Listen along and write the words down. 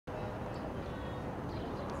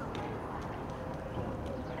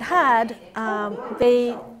HUD,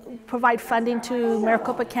 they provide funding to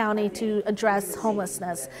Maricopa County to address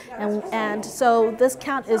homelessness. And so this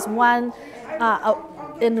count is one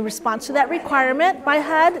in response to that requirement by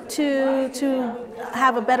HUD to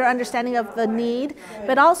have a better understanding of the need,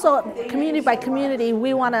 but also community by community,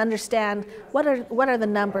 we want to understand what are the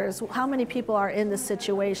numbers, how many people are in this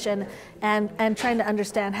situation, and trying to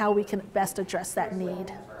understand how we can best address that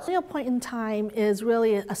need. The point in time is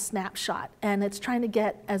really a snapshot, and it's trying to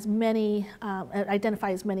get as many,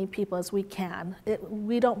 identify as many people as we can.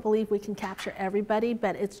 We don't believe we can capture everybody,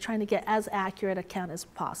 but it's trying to get as accurate a count as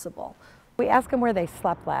possible. We ask them where they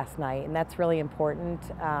slept last night, and that's really important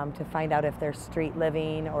to find out if they're street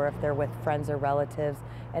living or if they're with friends or relatives,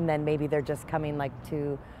 and then maybe they're just coming like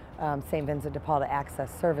to St. Vincent de Paul to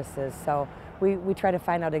access services. So we try to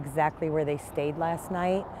find out exactly where they stayed last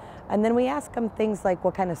night, and then we ask them things like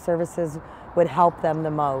what kind of services would help them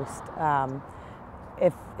the most.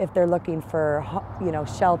 If they're looking for,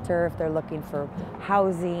 shelter, if they're looking for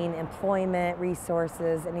housing, employment,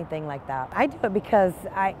 resources, anything like that. I do it because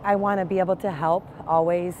I want to be able to help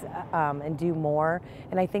always and do more,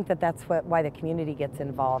 and I think that that's why the community gets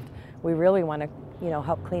involved. We really want to,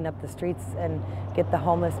 help clean up the streets and get the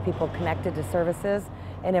homeless people connected to services,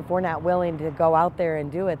 and if we're not willing to go out there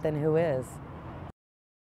and do it, then who is?